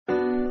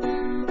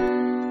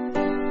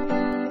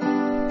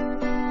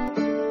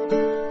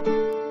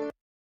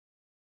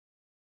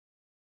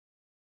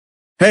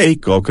Hey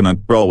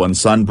Coconut Bro and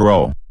Sun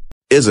Bro.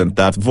 Isn't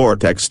that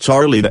Vortex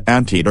Charlie the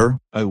Anteater?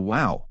 Oh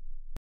wow.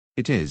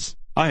 It is.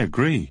 I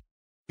agree.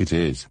 It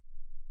is.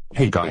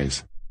 Hey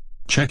guys.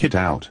 Check it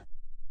out.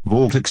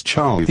 Vortex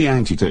Charlie the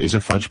Anteater is a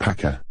fudge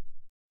packer.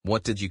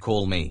 What did you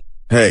call me?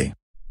 Hey.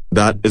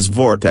 That is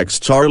Vortex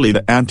Charlie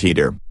the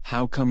Anteater.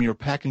 How come you're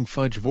packing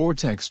fudge,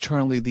 Vortex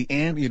Charlie the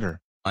Anteater?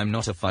 I'm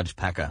not a fudge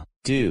packer.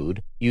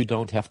 Dude, you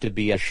don't have to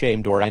be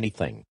ashamed or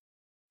anything.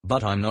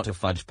 But I'm not a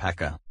fudge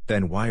packer.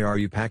 Then why are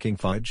you packing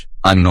fudge?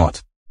 I'm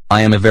not.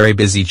 I am a very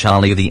busy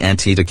Charlie the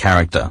Anteater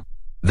character.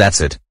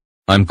 That's it.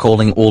 I'm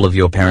calling all of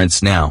your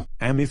parents now.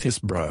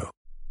 Amethyst Bro.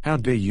 How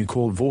dare you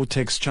call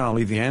Vortex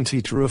Charlie the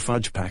Anteater a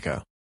fudge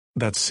packer?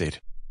 That's it.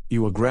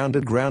 You are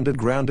grounded for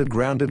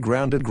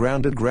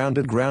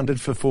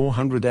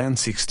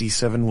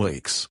 467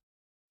 weeks.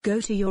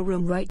 Go to your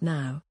room right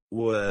now.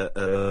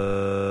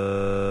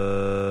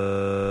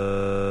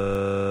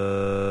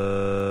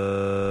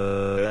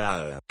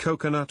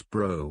 Coconut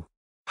Bro.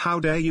 How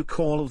dare you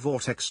call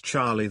Vortex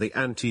Charlie the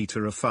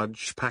Anteater a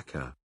fudge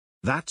packer?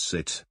 That's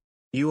it.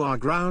 You are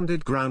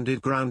grounded for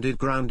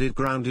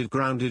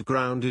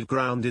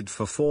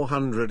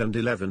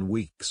 411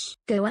 weeks.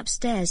 Go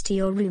upstairs to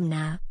your room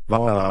now.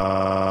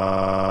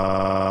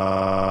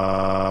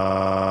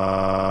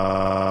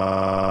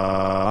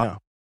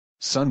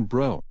 Son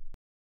Bro.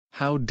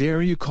 How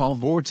dare you call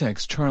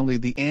Vortex Charlie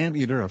the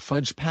Anteater a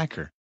fudge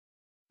packer?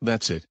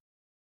 That's it.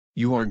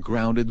 You are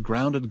grounded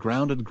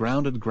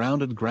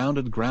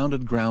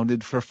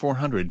for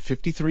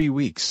 453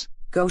 weeks.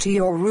 Go to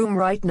your room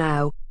right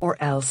now,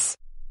 or else.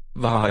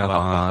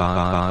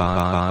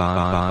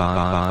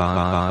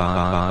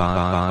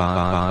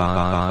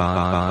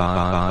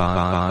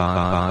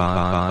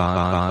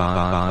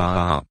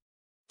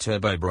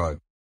 Turbo Bro.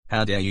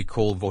 How dare you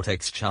call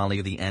Vortex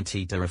Charlie the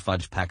Anteater a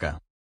fudge packer?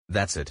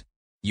 That's it.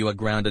 You are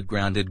grounded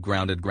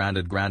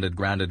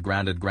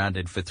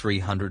for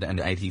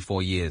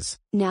 384 years.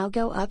 Now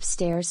go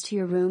upstairs to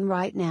your room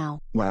right now.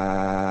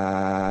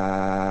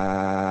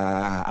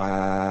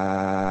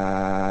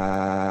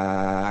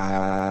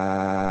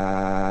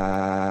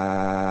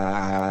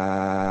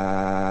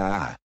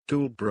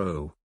 Dual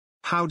Bro.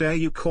 How dare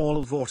you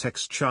call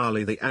Vortex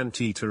Charlie the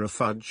Anteater a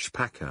fudge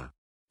packer?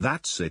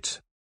 That's it.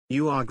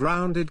 You are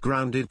grounded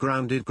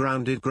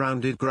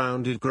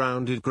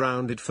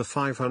for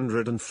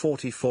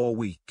 544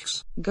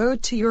 weeks. Go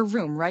to your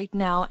room right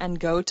now and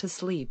go to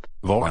sleep.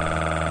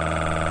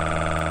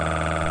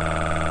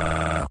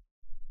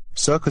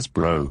 Circus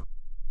Bro.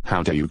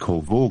 How dare you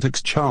call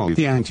Vortex Charlie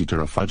the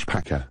Anteater a fudge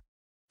packer?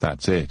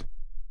 That's it.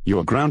 You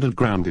are grounded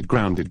for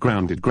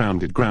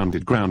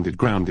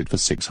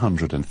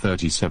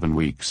 637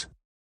 weeks.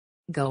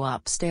 Go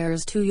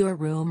upstairs to your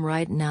room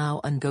right now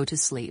and go to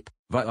sleep.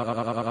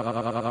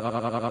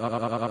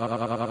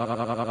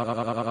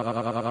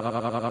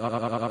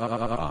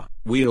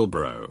 Wheel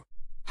Bro.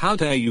 How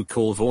dare you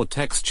call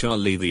Vortex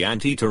Charlie the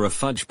Anteater a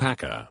fudge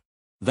packer?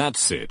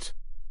 That's it.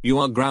 You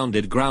are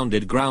grounded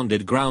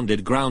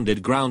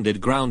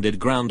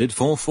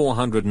for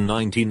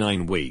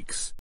 499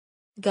 weeks.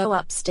 Go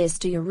upstairs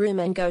to your room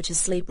and go to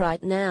sleep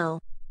right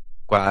now.